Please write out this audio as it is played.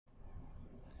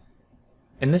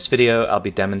In this video, I'll be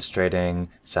demonstrating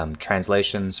some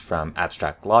translations from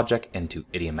abstract logic into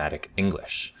idiomatic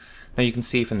English. Now you can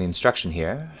see from the instruction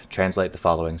here, translate the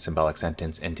following symbolic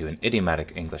sentence into an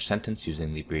idiomatic English sentence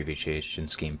using the abbreviation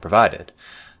scheme provided.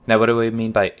 Now what do we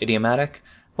mean by idiomatic?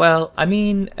 Well, I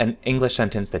mean an English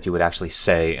sentence that you would actually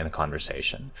say in a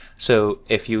conversation. So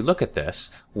if you look at this,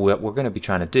 what we're going to be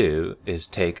trying to do is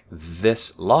take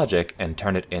this logic and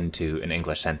turn it into an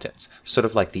English sentence, sort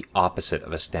of like the opposite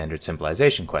of a standard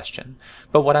symbolization question.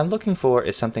 But what I'm looking for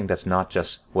is something that's not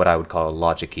just what I would call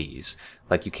logikese.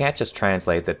 Like you can't just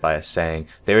translate that by saying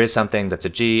there is something that's a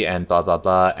G and blah blah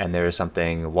blah, and there is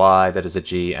something Y that is a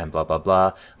G and blah blah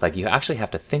blah. Like you actually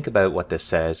have to think about what this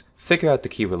says, figure out the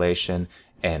key relation,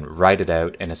 and write it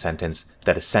out in a sentence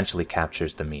that essentially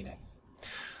captures the meaning.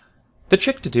 The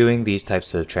trick to doing these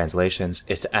types of translations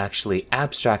is to actually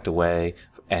abstract away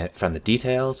from the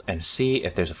details and see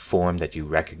if there's a form that you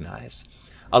recognize.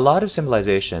 A lot of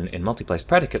symbolization in multiplace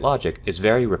predicate logic is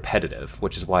very repetitive,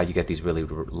 which is why you get these really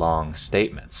long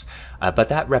statements. But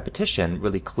that repetition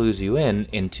really clues you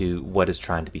into what is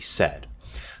trying to be said.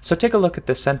 So take a look at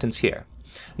this sentence here.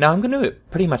 Now I'm going to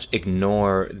pretty much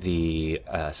ignore the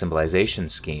symbolization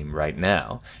scheme right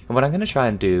now, and what I'm going to try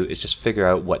and do is just figure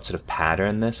out what sort of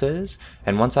pattern this is,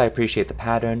 and once I appreciate the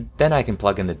pattern, then I can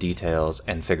plug in the details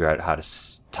and figure out how to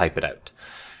type it out.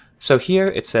 So here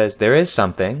it says there is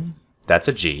something, that's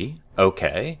a G,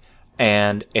 okay,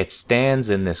 and it stands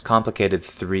in this complicated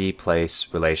three-place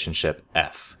relationship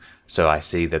F. So I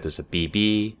see that there's a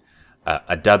BB,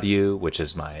 a W, which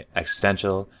is my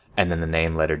existential, and then the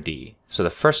name letter D. So the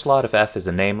first slot of F is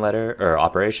a name letter or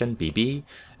operation, BB,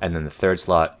 and then the third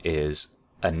slot is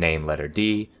a name letter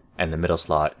D, and the middle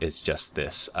slot is just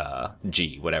this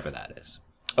G, whatever that is.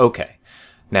 Okay,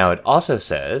 now it also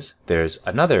says there's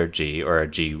another G, or a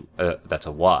G that's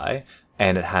a Y,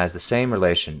 and it has the same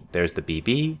relation. There's the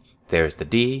BB, there's the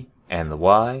D, and the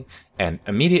Y, and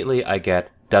immediately I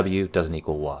get W doesn't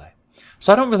equal Y.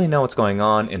 So I don't really know what's going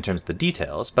on in terms of the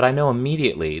details, but I know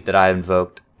immediately that I've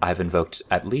invoked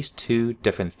at least two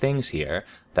different things here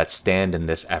that stand in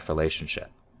this F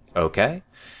relationship. Okay?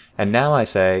 And now I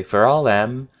say, for all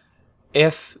M,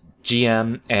 if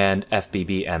GM and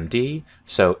FBB-MD,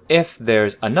 so if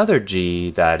there's another G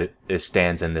that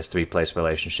stands in this three-place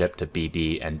relationship to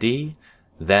BB and D,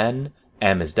 then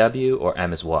M is W or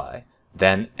M is Y.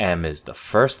 Then M is the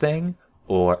first thing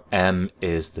or M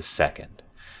is the second.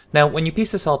 Now, when you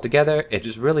piece this all together, it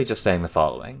is really just saying the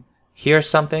following. Here's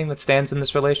something that stands in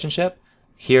this relationship.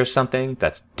 Here's something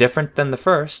that's different than the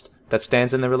first that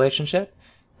stands in the relationship.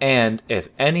 And if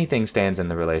anything stands in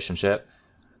the relationship,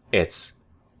 it's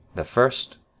the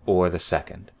first or the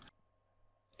second.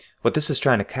 What this is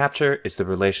trying to capture is the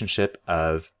relationship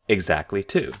of exactly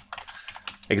two.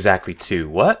 Exactly two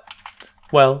what?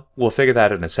 Well, we'll figure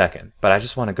that out in a second, but I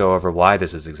just want to go over why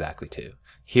this is exactly two.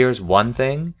 Here's one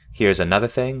thing, here's another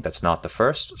thing that's not the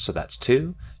first, so that's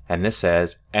two. And this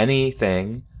says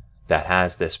anything that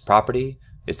has this property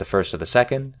is the first or the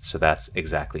second, so that's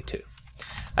exactly two.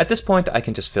 At this point, I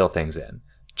can just fill things in.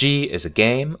 G is a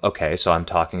game. Okay, so I'm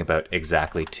talking about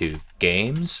exactly two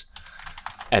games.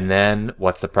 And then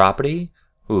what's the property?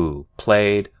 Ooh,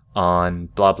 played on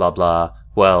blah, blah, blah.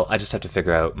 Well, I just have to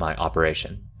figure out my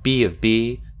operation. B of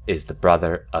B is the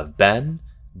brother of Ben.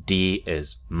 D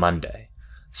is Monday.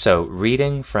 So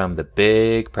reading from the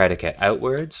big predicate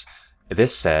outwards,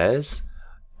 this says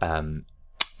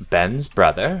Ben's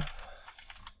brother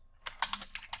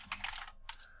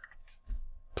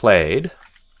played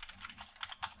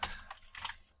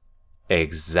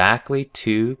exactly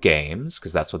two games,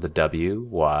 because that's what the W,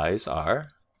 Y's are,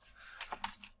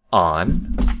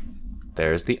 on,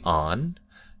 there's the on,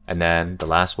 and then the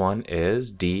last one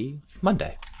is D,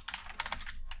 Monday.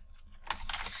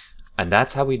 And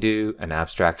that's how we do an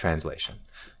abstract translation.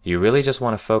 You really just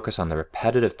want to focus on the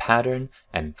repetitive pattern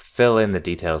and fill in the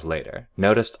details later.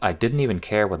 Notice I didn't even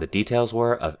care what the details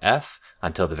were of F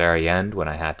until the very end when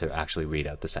I had to actually read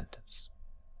out the sentence.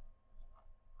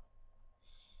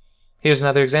 Here's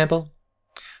another example.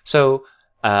 So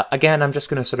again, I'm just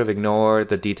going to sort of ignore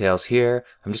the details here.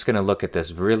 I'm just going to look at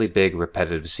this really big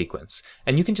repetitive sequence.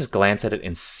 And you can just glance at it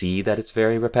and see that it's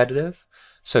very repetitive.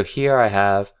 So here I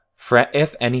have,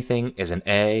 if anything is an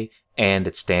A and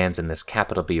it stands in this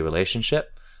capital B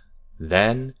relationship,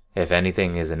 then if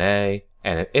anything is an A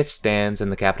and it stands in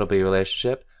the capital B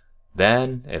relationship,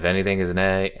 then if anything is an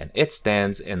A and it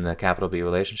stands in the capital B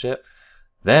relationship,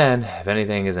 then if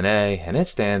anything is an A and it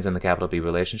stands in the capital B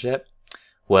relationship,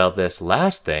 well, this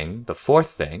last thing, the fourth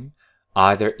thing,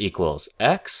 either equals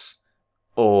X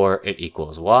or it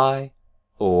equals Y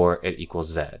or it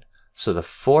equals Z. So the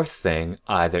fourth thing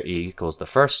either equals the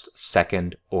first,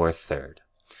 second, or third.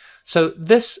 So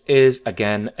this is,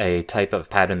 again, a type of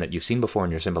pattern that you've seen before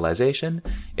in your symbolization.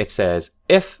 It says,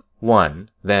 if one,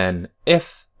 then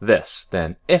if this,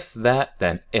 then if that,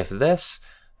 then if this.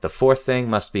 The fourth thing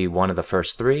must be one of the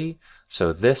first three.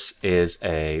 So this is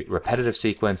a repetitive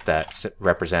sequence that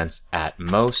represents at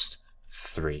most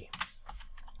 3.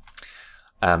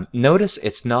 Notice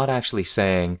it's not actually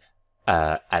saying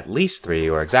at least 3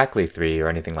 or exactly 3 or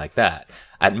anything like that.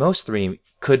 At most 3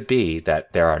 could be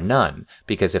that there are none,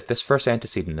 because if this first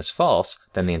antecedent is false,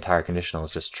 then the entire conditional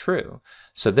is just true.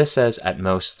 So this says at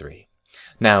most 3.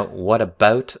 Now, what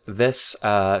about this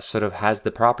sort of has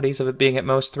the properties of it being at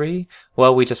most 3?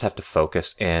 Well, we just have to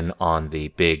focus in on the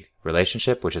big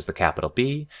relationship, which is the capital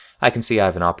B. I can see I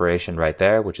have an operation right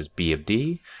there, which is B of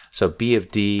D. So B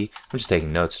of D, I'm just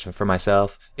taking notes for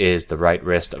myself, is the right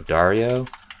wrist of Dario.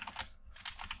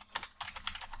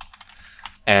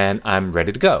 And I'm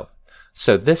ready to go.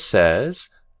 So this says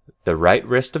the right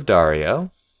wrist of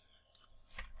Dario.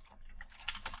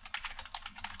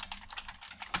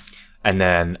 And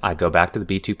then I go back to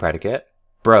the B2 predicate,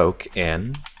 broke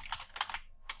in,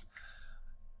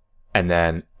 and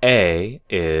then A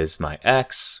is my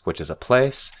X, which is a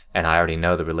place, and I already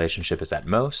know the relationship is at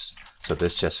most, so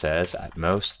this just says at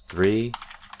most 3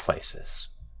 places.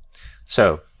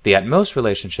 So the at most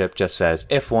relationship just says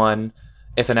if one,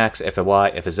 if an X, if a Y,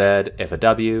 if a Z, if a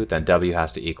W, then W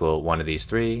has to equal one of these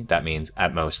 3. That means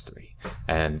at most 3.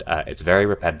 And it's very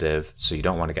repetitive, so you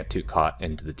don't want to get too caught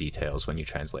into the details when you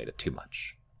translate it too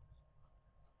much.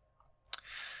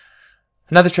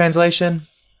 Another translation.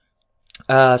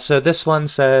 So this one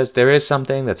says there is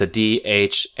something that's a D,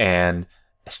 H, and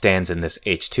stands in this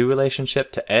H2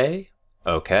 relationship to A.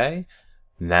 Okay.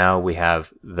 Now we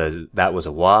have that was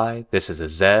a Y, this is a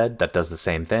Z that does the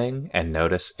same thing, and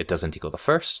notice it doesn't equal the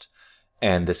first.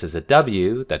 And this is a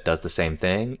W that does the same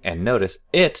thing, and notice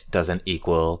it doesn't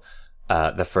equal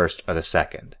the first or the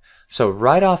second. So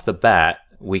right off the bat,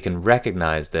 we can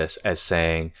recognize this as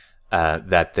saying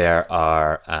that there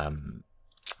are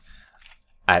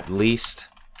at least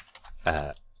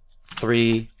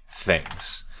 3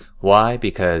 things. Why?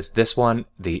 Because this one,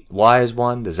 the Y is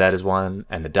 1, the Z is 1,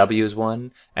 and the W is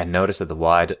 1. And notice that the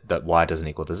Y doesn't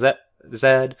equal the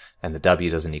Z, and the W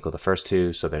doesn't equal the first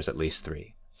 2, so there's at least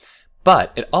 3.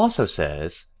 But it also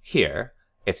says here,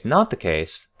 it's not the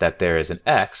case that there is an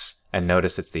X, and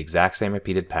notice it's the exact same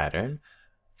repeated pattern,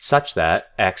 such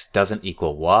that X doesn't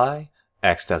equal Y,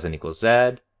 X doesn't equal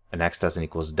Z, and X doesn't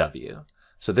equal W.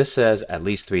 So this says at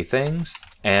least 3 things,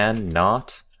 and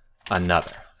not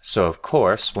another. So of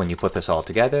course, when you put this all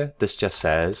together, this just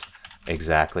says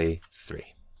exactly 3.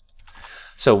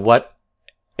 So what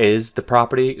is the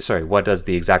property, what does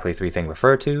the exactly 3 thing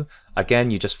refer to?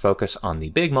 Again, you just focus on the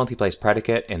big multiplace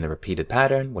predicate in the repeated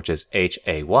pattern, which is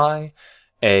H-A-Y.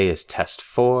 A is test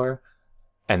 4,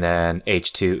 and then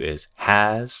H2 is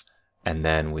has, and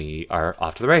then we are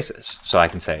off to the races. So I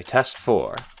can say test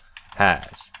 4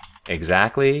 has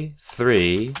exactly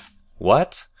 3,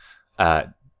 what?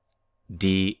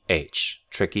 DH,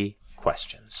 tricky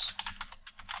questions.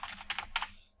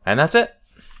 And that's it.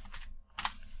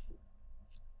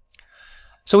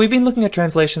 So we've been looking at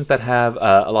translations that have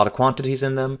a lot of quantities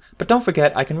in them, but don't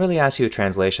forget, I can really ask you a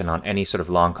translation on any sort of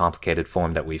long, complicated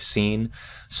form that we've seen.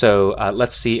 So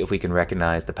let's see if we can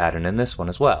recognize the pattern in this one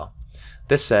as well.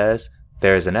 This says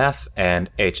there's an F and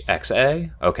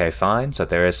HXA. Okay, fine. So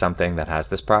there is something that has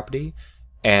this property.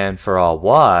 And for all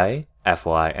Y,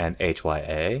 FY and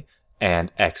HYA,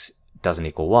 and X doesn't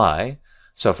equal Y,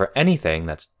 so for anything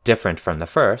that's different from the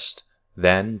first,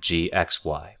 then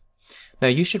GXY. Now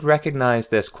you should recognize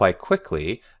this quite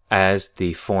quickly as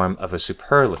the form of a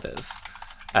superlative,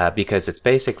 because it's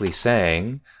basically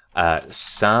saying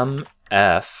some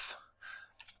F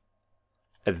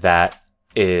that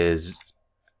is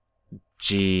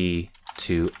G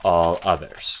to all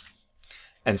others.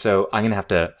 And so I'm going to have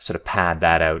to sort of pad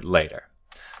that out later.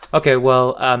 Okay,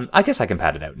 well, I guess I can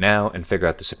pad it out now and figure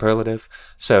out the superlative.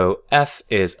 So F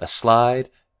is a slide.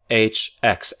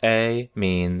 HXA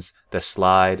means the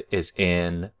slide is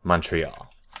in Montreal.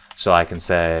 So I can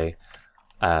say,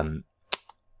 I'll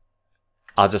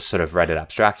just sort of write it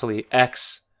abstractly.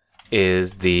 X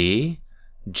is the,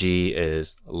 G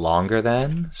is longer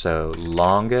than, so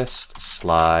longest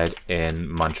slide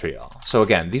in Montreal. So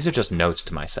again, these are just notes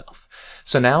to myself.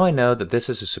 So now I know that this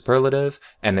is a superlative,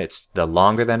 and it's the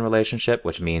longer than relationship,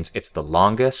 which means it's the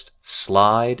longest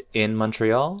slide in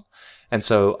Montreal. And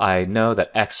so I know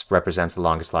that X represents the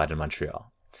longest slide in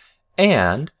Montreal.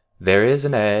 And there is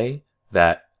an A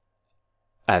that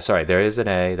there is an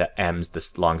A that M's the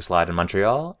longest slide in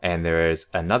Montreal, and there is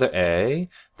another A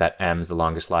that M's the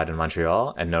longest slide in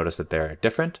Montreal, and notice that they're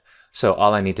different. So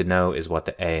all I need to know is what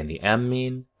the A and the M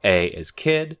mean. A is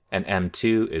kid, and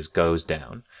M2 is goes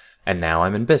down. And now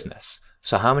I'm in business.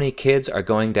 So how many kids are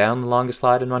going down the longest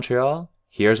slide in Montreal?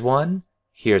 Here's one,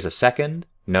 here's a second.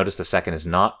 Notice the second is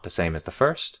not the same as the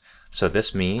first. So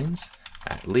this means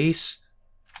at least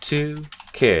 2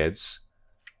 kids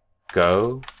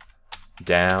go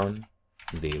down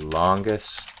the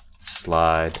longest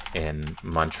slide in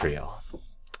Montreal.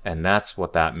 And that's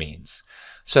what that means.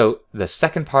 So the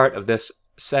second part of this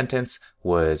sentence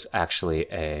was actually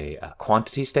a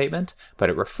quantity statement, but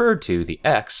it referred to the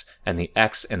X, and the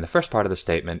X in the first part of the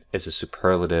statement is a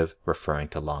superlative referring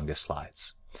to longest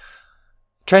slides.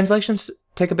 Translations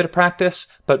take a bit of practice,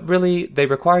 but really they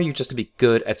require you just to be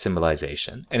good at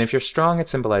symbolization. And if you're strong at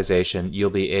symbolization, you'll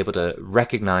be able to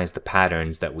recognize the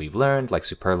patterns that we've learned, like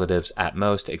superlatives, at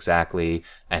most, exactly,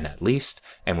 and at least.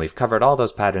 And we've covered all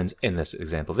those patterns in this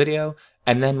example video.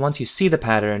 And then once you see the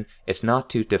pattern, it's not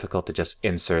too difficult to just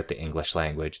insert the English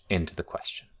language into the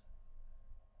question.